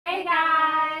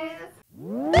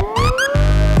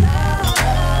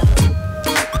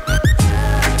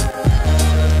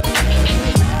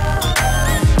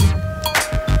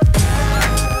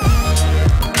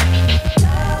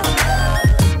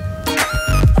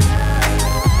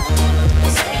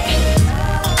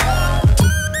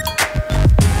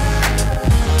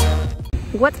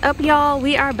What's up, y'all?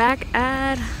 We are back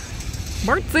at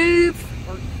Bartz's.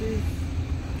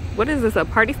 What is this, a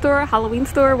party store, Halloween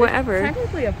store, whatever? It's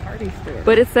technically a party store.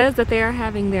 But it says that they are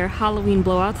having their Halloween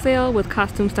blowout sale with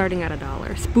costumes starting at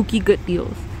 $1. Spooky good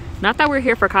deals. Not that we're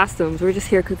here for costumes, we're just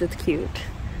here because it's cute.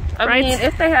 I mean,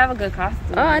 if they have a good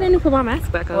costume. Oh, I didn't even put my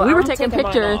mask back on. Well, we were I'm taking taking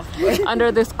mine pictures off.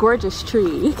 under this gorgeous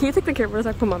tree. Can you take the camera so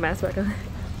I can put my mask back on?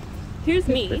 Here's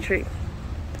me. The tree.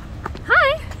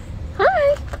 Hi.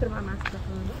 Hi. Put my mask back on.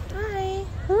 Hi.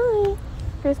 Hi.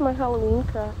 Here's my Halloween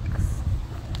Crocs.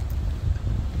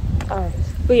 Alright.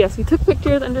 But yes, we took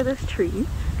pictures under this tree.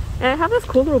 And I have this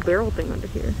cool little barrel thing under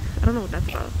here. I don't know what that's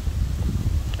about.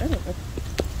 I don't know.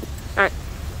 Alright.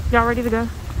 Y'all ready to go?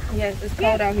 Yes, it's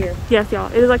cold out here. Yes,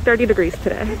 y'all. It is like 30 degrees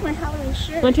today. Here's my Halloween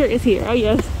shirt. Winter is here. Oh,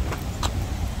 yes.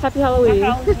 Happy Halloween.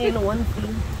 My Halloween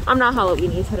onesie. I'm not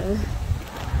Halloween-y today.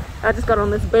 I just got on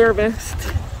this bear vest.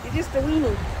 You're just a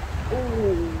weenie.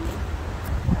 Ooh.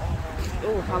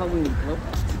 Oh, Halloween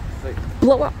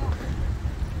Blow up.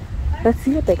 Let's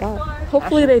see what they got.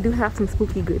 Hopefully they do have some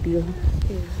spooky good deals.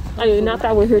 I mean, not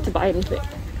that we're here to buy anything.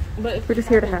 But we're just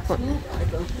here to have fun.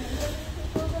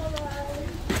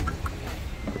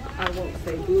 I won't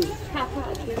say boo.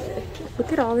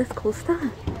 Look at all this cool stuff.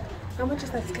 How much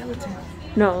is that skeleton?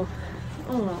 No.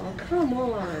 Oh, come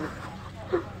on.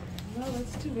 No,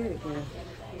 that's too big, man.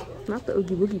 Not the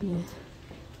Oogie Boogie man.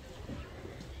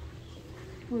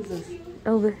 Who is this?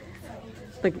 Elvis.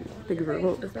 Like, big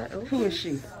remote. Is that Elvis? Who is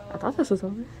she? I thought this was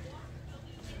Elvis.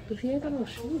 But he ain't got no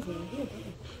shoes on.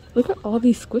 Look at all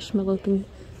these squishmallow things.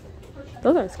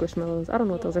 Those are squishmallows. I don't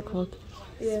know what those are called.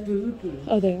 Yeah. Spooky.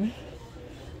 Oh, they are.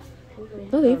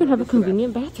 Oh, they even have a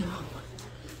convenient bathroom.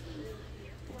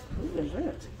 Who is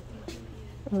that?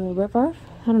 Brett Favre?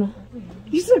 I don't know.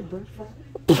 You said Brett Favre?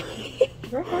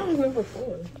 Brett Favre was number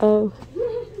 4. Oh.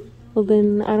 Well,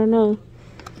 then, I don't know.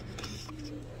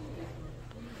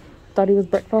 Thought he was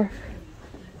Brett Favre.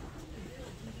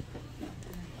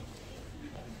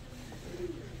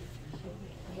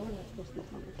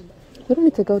 We don't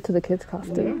need to go to the kids'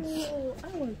 costumes. No, I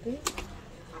want this.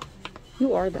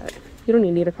 You are that. You don't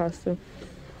even need a costume.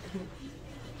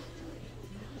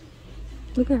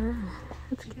 Look at her.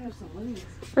 That's cute.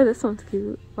 Oh, this one's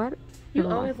cute. Why? You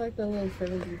always like the little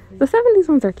 70s. The 70s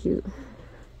ones are cute.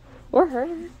 Or her.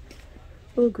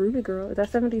 Little groovy girl. Is that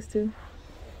 70s too?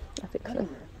 I think so.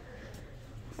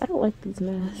 I don't like these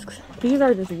masks. These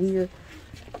are just weird.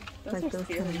 That's like so those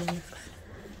scary. kind of masks.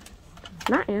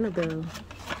 Not Annabelle.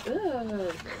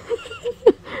 Ugh.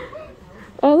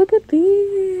 Oh, look at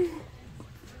these.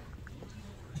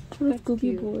 Little That's Scooby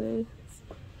cute. boy.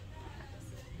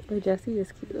 Oh, Jessie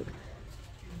is cute.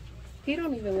 He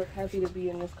don't even look happy to be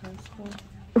in this costume.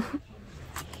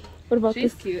 What about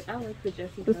She's this? cute. I like the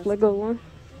Jessie This costume. Lego one?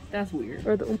 That's weird.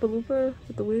 Or the Oompa Loompa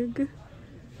with the wig?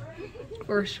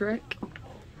 Or Shrek.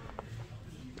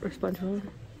 Or SpongeBob?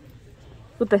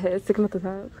 With the head sticking at the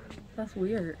top. That's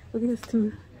weird. Look at his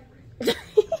tooth.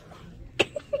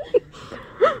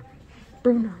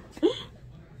 Bruno.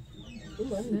 You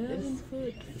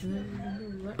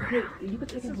could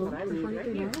take it for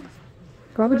 $43.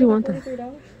 Why would you want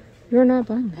that? You're not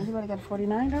buying that. Everybody got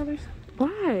 $49?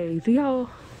 Why? Do y'all...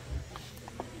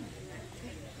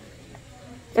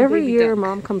 Every baby year, duck.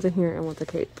 Mom comes in here and wants a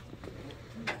cape.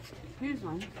 Here's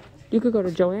one. You could go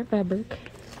to Joanne Fabric.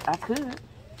 I could.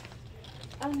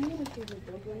 I need a favorite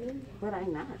dog, but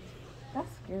I'm not. That's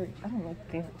scary. I don't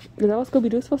like that. Is that what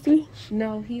Scooby-Doo's supposed to be?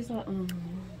 No, he's A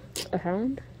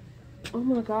hound? Oh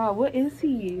my god, what is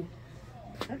he?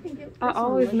 I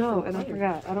always know, and I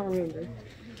forgot. I don't remember.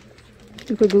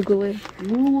 You could Google it.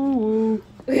 Woo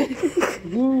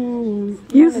woo.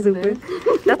 You stupid.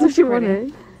 That's what she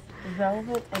wanted.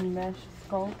 Velvet and mesh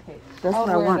skull cake. That's I'll what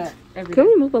I wear want. that every Can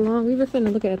day. we move along? We've been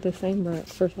finna look at the same brat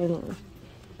for so long.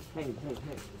 Hey.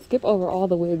 Skip over all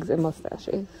the wigs and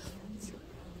mustaches.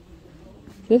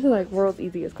 This is like world's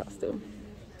easiest costume.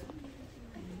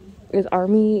 Is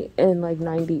army and like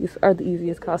 90s are the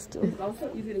easiest costume. It's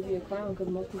also easy to be a clown because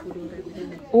most people do it every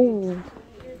day. Ooh.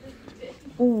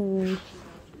 Ooh.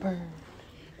 Burn.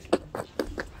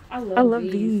 I I love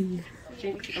these.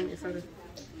 Jinx, I'm excited.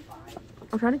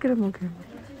 I'm trying to get him on camera.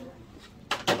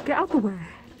 Get out the way.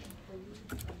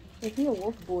 Is he a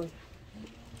wolf boy?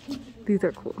 These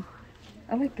are cool.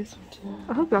 I like this one too.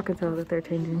 I hope y'all can tell that they're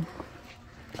changing.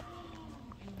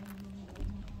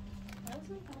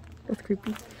 That's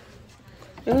creepy.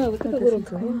 Oh, look at the little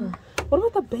girl. What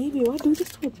about the baby? Why do this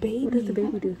to a baby? What does the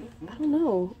baby do? I don't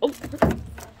know. Oh.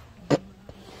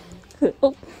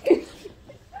 Oh.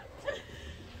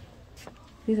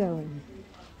 These are like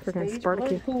freaking Stage Spartacus.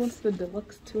 blood? Who wants the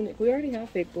deluxe tunic? We already have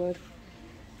fake blood.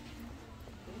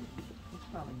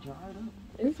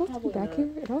 It's supposed to be back here.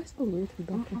 It always feels weird to be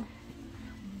back here.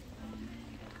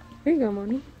 Here you go,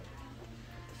 Moni.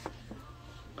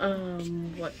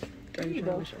 What are you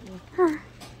trying to show me? Her.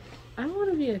 I don't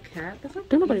want to be a cat. That's like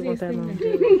Don't nobody want that, Mom.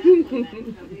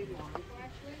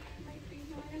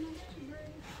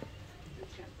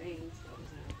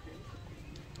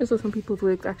 This is what some people's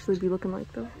wigs actually be looking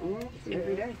like, though.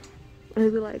 Every day. And they'd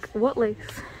be like, what lace?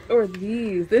 Or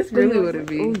these. This really would it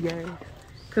be. Oh, yeah.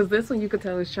 Because this one you could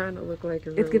tell is trying to look like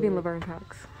a real It's giving wig. Laverne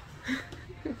Cox.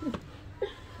 I'm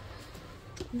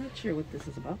not sure what this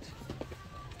is about.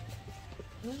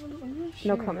 I'm not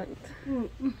sure. No comment.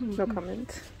 No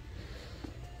comment.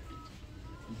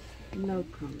 No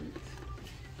comment.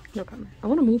 No comment. I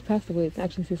want to move past the wigs and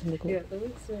actually see something cool. Yeah, the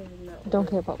wigs are not. Don't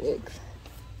care about wigs.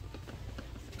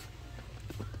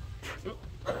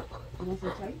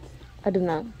 I do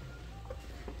not.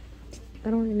 I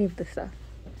don't need any of this stuff.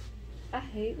 I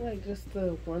hate like just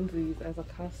the onesies as a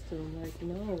costume. Like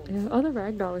no. Yeah, oh, the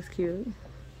ragdoll is cute.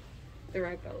 The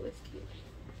ragdoll is cute.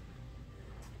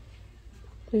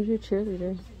 There's your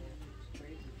cheerleader.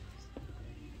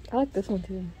 I like this one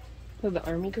too. So the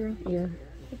army girl? Yeah.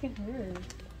 Look at her.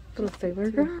 Little sailor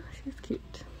girl. She's cute.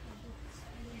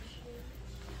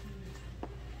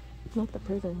 Not the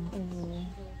prison.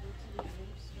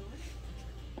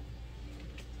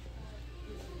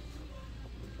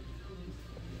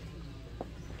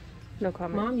 No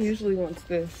comment. Mom usually wants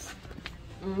this.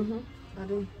 I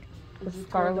do. The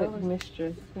Scarlet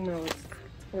Mistress. No, it's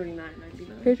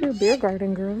 $49.99. Here's your beer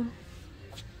garden girl.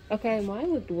 Okay,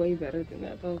 mine looked way better than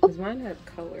that though, because mine had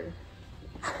color.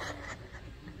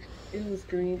 It was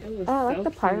green. It was Oh, I like so the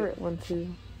cute. pirate one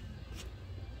too.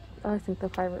 I think the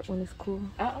pirate one is cool.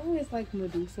 I always like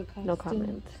Medusa costumes. No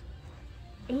comment.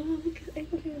 Oh, look at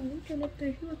Abraham Lincoln up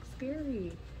there. He looks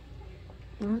scary.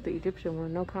 I like the Egyptian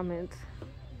one. No comment.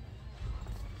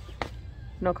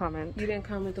 No comment. You didn't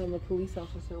comment on the police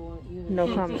officer one either.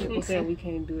 No comment. People said we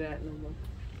can't do that no more.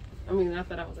 I mean, not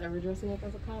that I was ever dressing up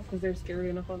as a cop, because they're scary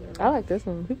enough on their own. I like this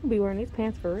one. People be wearing these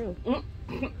pants for real.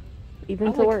 Even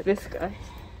I to like work. this guy.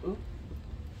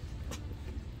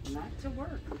 Not to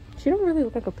work. She don't really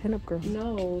look like a pinup girl.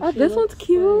 No. Oh, she this one's looks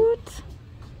cute. like-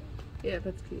 Yeah,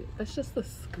 that's cute. That's just the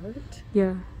skirt.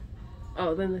 Yeah.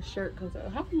 Oh, then the shirt comes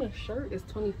out. How come the shirt is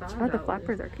 $25? Oh, the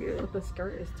flappers are cute. But the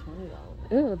skirt is $20.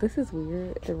 Ew, this is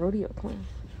weird. The rodeo clown.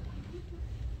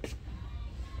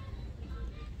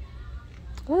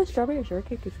 Oh, the strawberry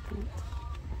shortcake is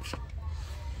cute.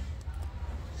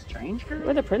 Strange girl.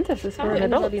 Or the princess is How for did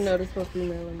an adult. anybody notice what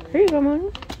female in Here you go, Moni.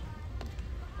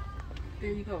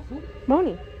 There you go. Who?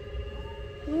 Moni.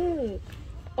 Look.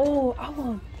 Oh, I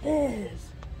want this.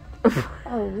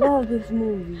 I love this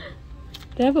movie.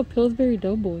 They have a Pillsbury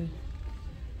Doughboy.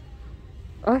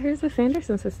 Oh, here's the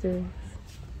Sanderson sisters.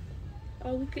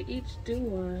 Oh, we could each do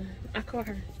one. I call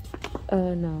her.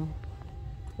 No.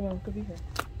 Well, could be her.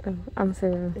 Oh, I'm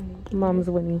Sarah. Mom's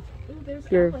Winnie. Ooh, there's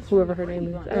Your Alice whoever from her name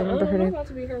is. Brady I don't remember her I'm name. about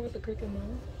to be her with the cricket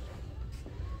mom.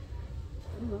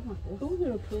 Who's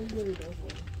gonna prove what it does?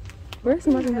 Where's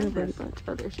Mother in the Brady Bunch?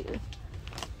 Oh, there she is.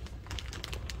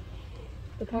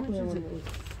 The Pac-Man one was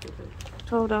stupid.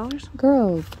 $12.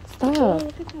 Girl, Oh, stop.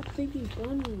 look at that baby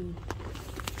bunny.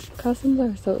 Costumes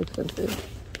are so expensive.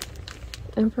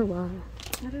 And for why?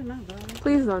 I didn't know that.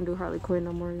 Please don't do Harley Quinn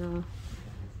no more, y'all.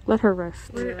 Let her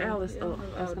rest. Where did Alice? Oh,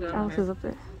 no. Alice is up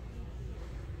there.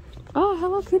 Oh,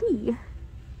 Hello Kitty.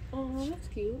 Oh, that's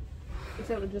cute.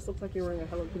 Except it just looks like you're wearing a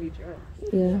Hello Kitty dress.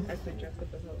 Yeah. Actually dressed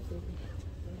up as Hello Kitty.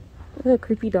 Look, a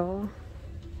creepy doll.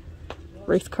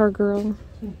 Race car girl.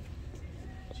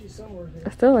 She's somewhere here. I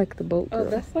still like the boat Oh,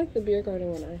 girl. that's like the beer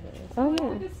garden one I had.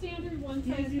 Oh, The standard one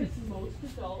size fits most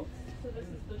adults. So this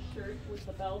is the shirt with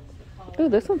the belt, the collar. yeah. Oh,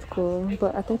 this one's cool,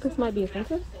 but I think this might be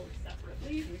offensive. Sold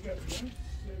separately.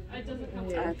 It doesn't come I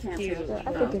with can't see Cute. it. Yeah,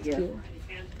 I think it's Yeah. cute.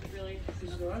 pants, really.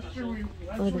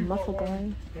 Or the muscle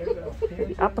guy.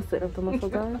 The opposite of the muscle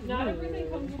guy. Not everything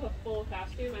comes with a full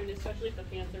costume. I mean, especially if the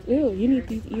pants are. Ew, you need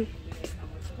these. You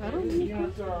I don't need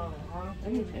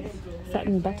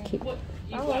satin butt cake. What?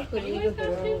 You I got like the Pennywise little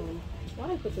costume? girl. Why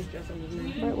did I put this dress on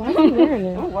me? Why are you wearing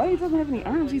Oh, it? why he doesn't have any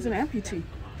arms? He's an amputee.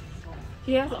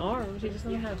 He has arms. He just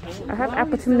doesn't have hands. I have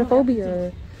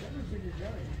apatonophobia.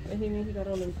 And he means he got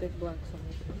on them thick black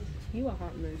socks. You a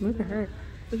hot mess. Look at her.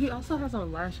 But he also has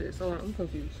on lashes, so I'm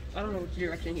confused. I don't know which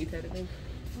direction he's headed in.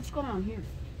 What's going on here?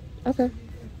 Okay.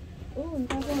 Oh, you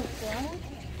guys want to fly?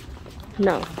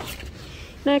 No.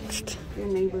 Next. Your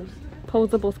neighbors.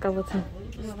 Posable skeleton.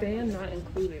 Stand not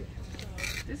included.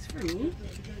 This for me?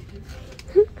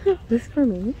 This for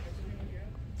me.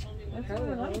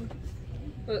 Hello.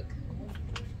 Look.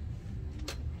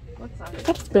 What size?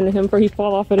 Stop spinning him before he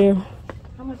fall off of there.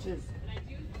 How much is?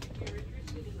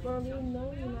 Mom, you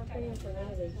know you're not paying for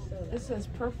none of this stuff. This says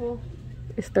purple.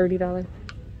 It's $30.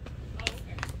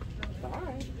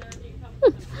 Alright.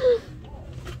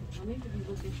 I need to be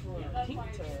looking for a pink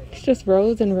tag. It's just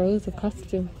rows and rows of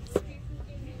costumes.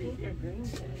 Pink or green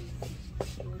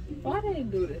tag. Why do they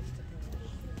do this?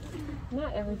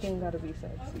 Not everything gotta be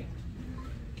sexy.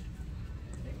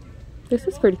 This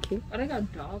is pretty cute. Oh, they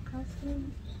got dog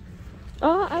costumes?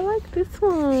 Oh, I like this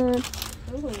one. That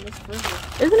one looks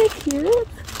perfect. Isn't it cute?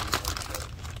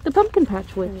 The pumpkin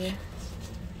patch witch.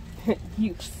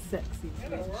 You sexy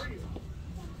bitch.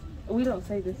 We don't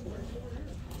say this word.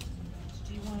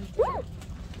 Do you want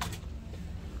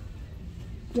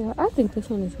Yeah, I think this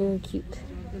one is very cute.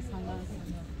 this one last?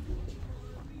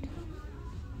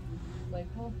 Like,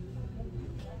 huh?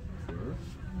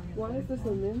 Why is this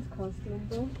a men's costume,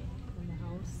 though? In the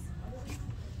house.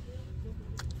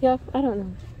 Yeah, I don't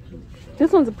know.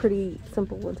 This one's a pretty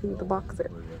simple one too, the boxer.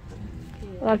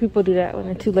 A lot of people do that when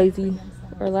they're too lazy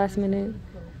or last minute.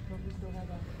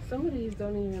 Some of these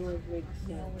don't even like make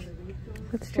sense.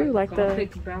 That's true, like the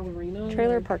Gothic ballerina.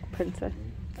 Trailer like, Park Princess.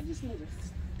 I just need a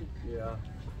stick. Yeah.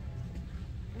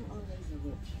 I'm always a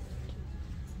witch.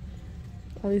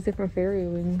 All these different fairy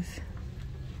wings.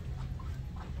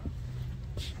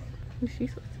 Who's she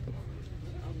supposed to be?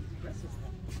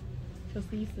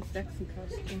 Just use the sexy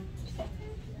costume.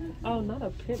 Oh, not a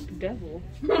pimp devil.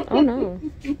 Oh no.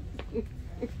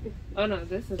 Oh no,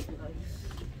 this is nice.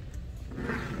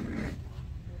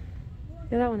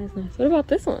 Yeah, that one is nice. What about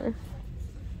this one?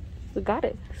 The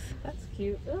goddess. That's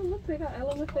cute. Oh, look, they got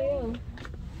LMFAO.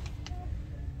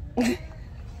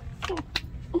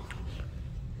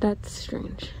 That's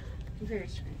strange. Very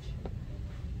strange.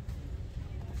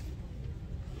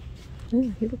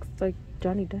 Yeah, he looks like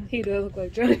Johnny Depp. He does look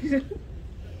like Johnny Depp.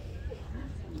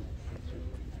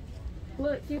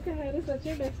 Look, you can have this at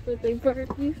your next birthday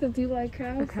party since you like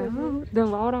cows. A cow? Then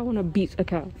why would I want to beat a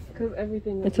cow Because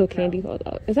everything is until a cow. candy falls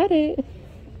out? Is that it?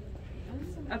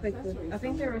 I think so. I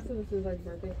think the rest of this is like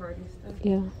birthday party stuff.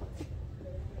 Yeah.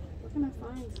 Where can I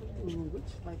find something which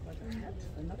like a hat?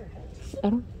 Another hat. I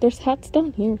don't. There's hats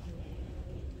down here.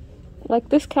 Like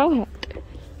this cow hat.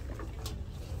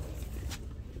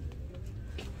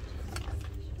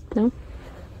 No?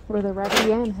 Or the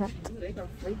Raggedy Ann hat. Ooh, they got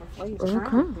Flavor Flav. Or a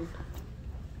crown.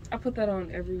 I put that on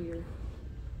every year.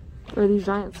 Or these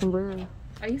giant sombreros.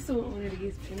 I used to want one of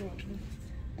these pin ones.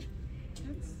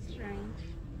 That's strange.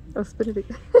 Oh, spit it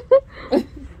again.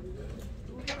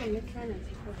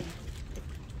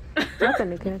 That's a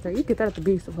new cancer. You get that at the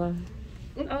beauty supply.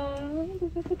 Oh,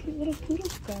 that's a cute little poodle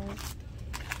scar.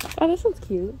 Oh, this one's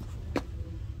cute.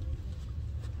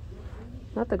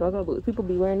 Not the go-go boots. People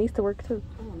be wearing these to work too.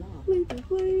 Oh no.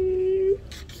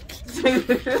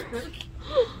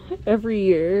 Every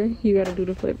year, you gotta do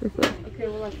the Flavor Flav. Okay,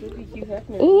 well, like, look at Hugh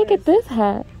Hefner. Oh, look at this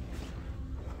hat.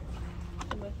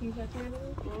 Like Hugh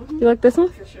Hefner? You like this one?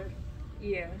 For sure.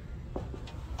 Yeah.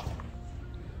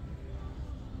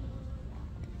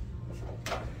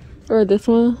 Or this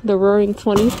one, the Roaring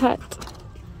 20s hat.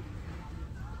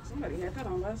 Somebody had that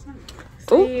on last night.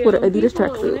 Oh, See, with an when Adidas people-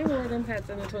 When they tracksuit. wore them hats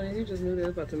in the 20s, you just knew they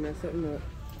was about to mess something up.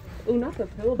 Oh, not the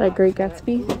pill. Like Great hat.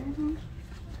 Gatsby. Mm-hmm.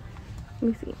 Let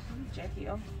me see. Jackie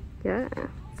O. Yeah.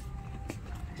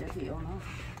 Jackie O. No.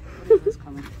 What is this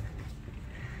coming?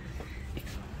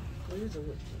 Where is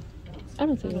it? I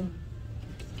don't see one.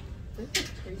 This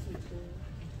is Tracy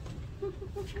too.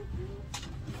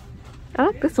 I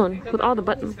like this one with all the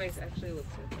buttons. His face actually looks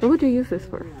good. What would you use this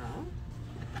for?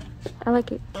 I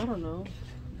like it. I don't know.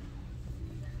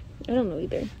 I don't know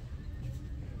either.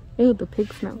 Ew, the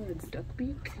pig smell. Or a duck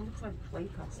beak. It looks like play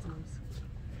costumes.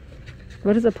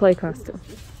 What is a play costume?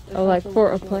 Oh, like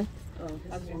for a play? Oh,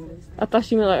 that's one of these. I thought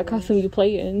you meant like a costume you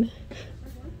play in.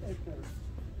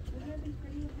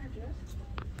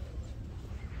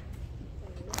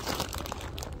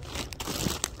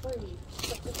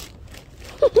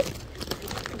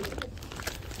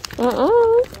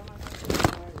 Uh-uh.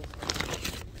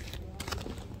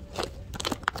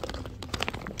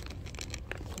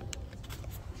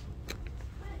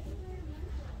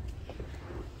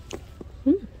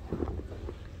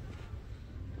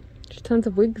 There's tons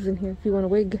of wigs in here if you want a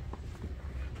wig.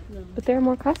 No. But there are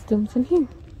more costumes in here.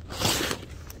 If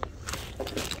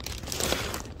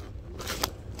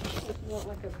you want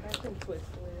like a fashion twist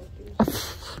wear.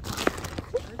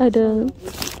 I don't.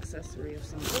 Accessory of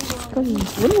some.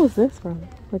 When was this from?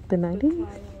 Like the 90s?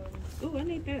 Ooh, I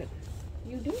need that.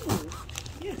 You do.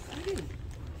 Yes, I do.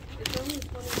 It's only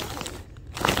 $20.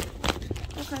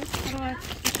 Okay. How do I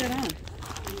get that on?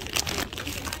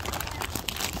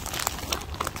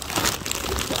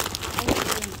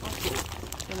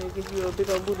 give you a big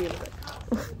old booty in the back.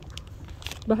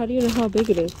 But how do you know how big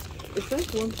it is? It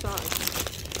says one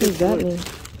size. What does that mean?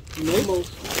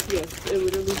 Most, yes, it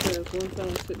literally says one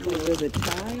size fits all. Does it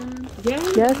tie on?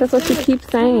 Yes, Yes, that's what you keep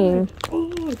saying. Oh,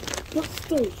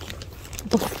 Buster.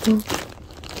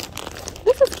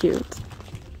 This is cute.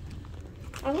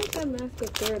 I like that mask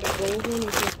up there, the gold one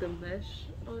with like the mesh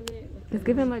on it. It's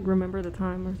giving like remember the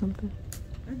time or something.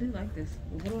 I do like this.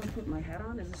 What do I put my hat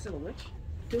on? Is it still a witch?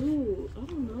 Dude, I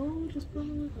don't know. Just put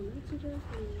on like a witchy dress.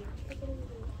 I don't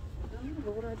know,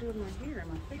 but what do I do with my hair and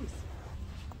my face?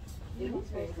 What am I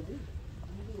supposed to do? I'm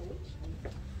gonna do a witch.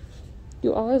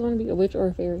 You always want to be a witch or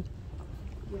a fairy.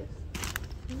 Yes.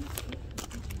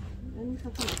 I need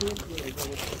something good to go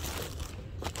with this.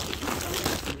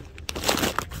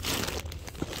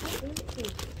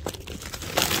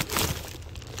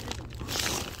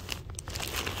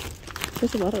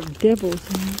 There's a lot of devils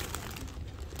in here.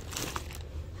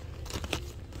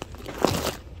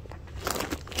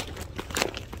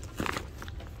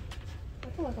 I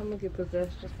feel like I'm gonna get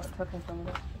possessed just by touching some of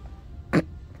this.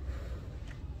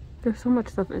 There's so much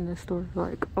stuff in this store.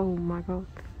 Like, oh my god.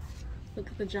 Look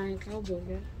at the giant cowboy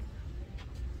guy.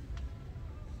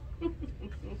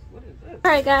 What is this?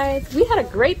 Alright guys, we had a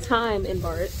great time in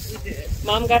Bartz. We did.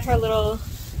 Mom got her little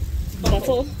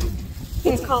vessel,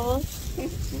 it's called.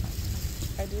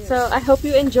 I did. So I hope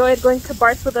you enjoyed going to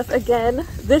Bartz with us again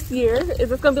this year. Is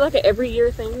this going to be like an every year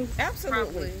thing?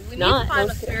 Absolutely. We Not, need to find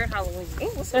no, a spirit Halloween.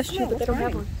 That's true, but they don't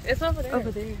have one. It's over there.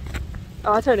 Over there.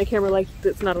 Oh, I turned the camera like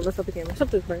it's not on the other camera.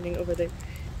 Something's burning over there.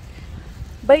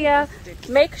 But yeah,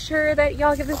 make sure that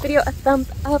y'all give this video a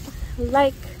thumbs up,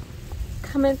 like,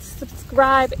 comment,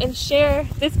 subscribe, and share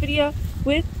this video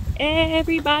with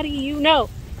everybody you know.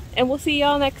 And we'll see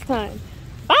y'all next time.